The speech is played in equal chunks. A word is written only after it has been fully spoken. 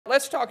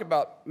let's talk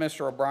about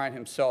Mr. O'Brien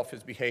himself,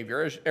 his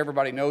behavior. As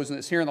everybody knows in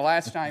this hearing, the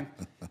last time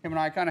him and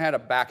I kind of had a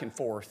back and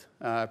forth.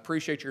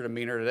 Appreciate your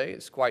demeanor today.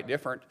 It's quite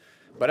different.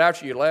 But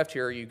after you left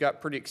here, you got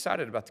pretty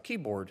excited about the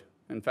keyboard.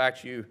 In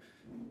fact, you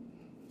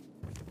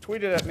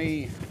tweeted at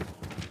me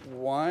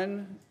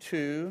 1,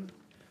 2,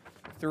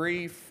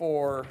 3,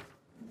 4,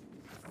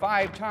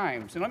 5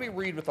 times. And let me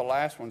read what the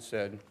last one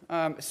said.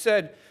 It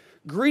said,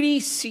 greedy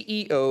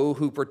CEO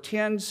who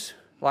pretends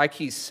like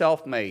he's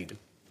self-made.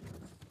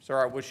 Sir,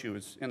 I wish you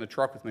was in the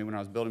truck with me when I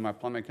was building my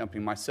plumbing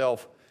company.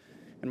 Myself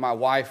and my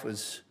wife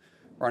was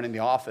running the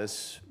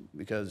office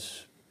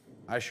because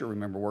I sure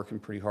remember working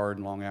pretty hard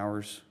and long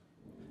hours.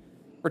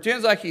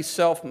 Pretends like he's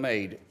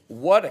self-made.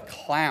 What a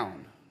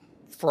clown.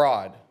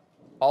 Fraud.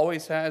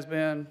 Always has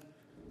been,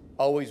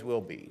 always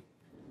will be.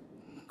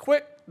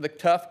 Quit the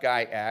tough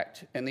guy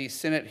act in these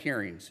Senate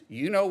hearings.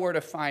 You know where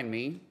to find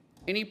me.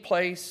 Any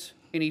place,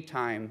 any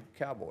time,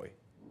 cowboy.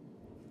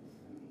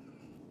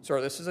 Sir,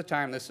 this is a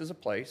time, this is a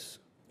place.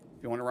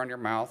 If you want to run your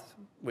mouth,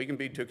 we can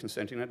be two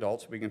consenting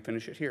adults. We can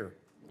finish it here.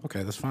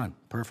 Okay, that's fine.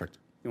 Perfect.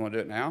 You want to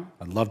do it now?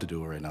 I'd love to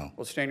do it right now.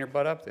 Well, stand your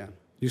butt up then.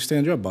 You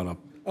stand your butt up.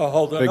 Oh,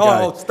 hold on. Big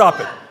guy. Oh, stop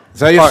it.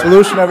 Is that your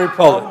solution every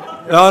Hold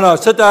it. No,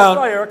 sit down.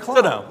 Sorry, you're a clown.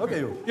 Sit down. Look at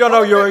you. You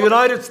know, you're a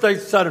United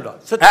States Senator.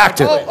 Sit down.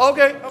 Active. Oh,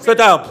 okay. Sit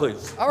down,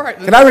 please. All right.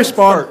 Can I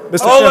respond, Mr.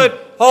 Chairman?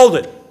 Hold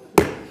it.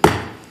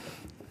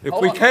 If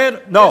Hold we on.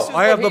 can't, no, This is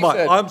I have what the he mic.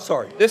 said. I'm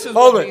sorry. This is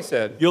Hold what it. he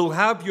said. You'll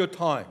have your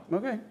time.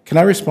 Okay. Can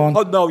I respond?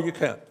 Oh, no, you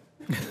can't.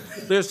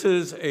 This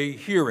is a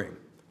hearing.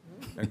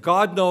 And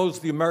God knows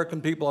the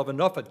American people have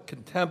enough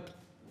contempt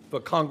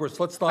for Congress.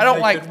 Let's not I don't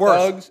make like it worse.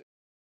 thugs.